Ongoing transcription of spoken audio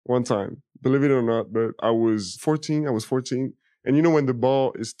one time. Believe it or not, but I was 14. And you know when the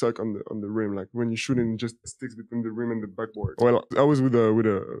ball is stuck on the rim, like when you shoot and it just sticks between the rim and the backboard. Well, I was with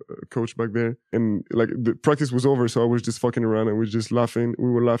a coach back there, and like the practice was over, so I was just fucking around and we were just laughing. We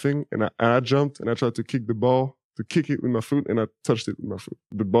were laughing, and I jumped and I tried to kick the ball, to kick it with my foot, and I touched it with my foot.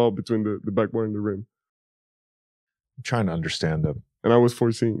 The ball between the backboard and the rim. I'm trying to understand and I was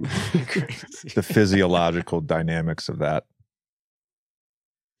 14. the physiological dynamics of that.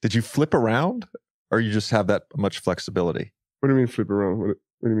 Did you flip around, or you just have that much flexibility? What do you mean flip around? What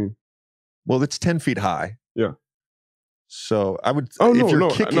do you mean? Well, it's 10 feet high. Yeah. So I would, if you're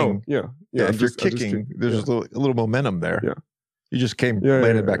kicking, yeah. if you're kicking, there's a little momentum there. Yeah. You just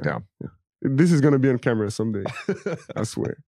landed back down. Yeah. This is going to be on camera someday. I swear.